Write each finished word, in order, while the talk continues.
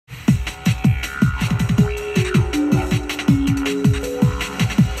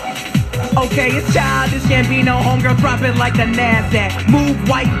Okay, it's childish, Gambino, homegirl drop it like the NASDAQ. Move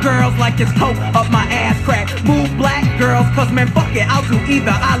white girls like it's coke up my ass crack. Move black girls, cause man fuck it, I'll do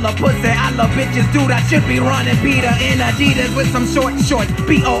either. I love pussy, I love bitches, dude, I should be running Peter in Adidas with some short shorts.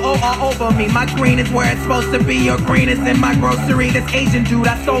 B-O-O all over me, my green is where it's supposed to be. Your green is in my grocery. This Asian dude,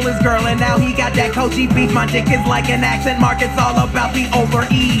 I stole his girl and now he got that Koji beef. My dick is like an accent mark, it's all about the over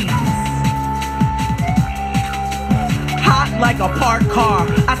ease. Hot like a parked car,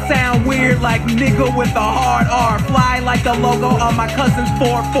 I sound weird like nigga with a hard R. Fly like the logo on my cousin's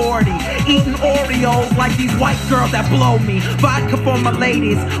 440. Eating Oreos like these white girls that blow me. Vodka for my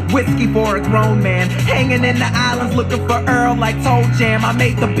ladies, whiskey for a grown man. Hanging in the islands looking for Earl like Toe Jam. I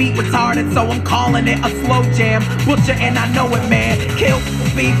made the beat retarded so I'm calling it a slow jam. Butcher and I know it, man. Kill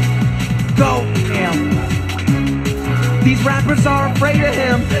beef, go ham. These rappers are afraid of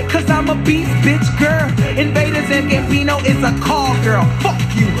him, cause I'm a beast, bitch, girl. Invaders and Gambino is a call girl. Fuck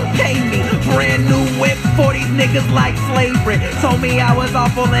you, pay me. Brand new whip for these niggas like slavery. Told me I was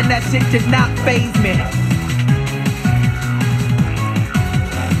awful and that shit did not faze me.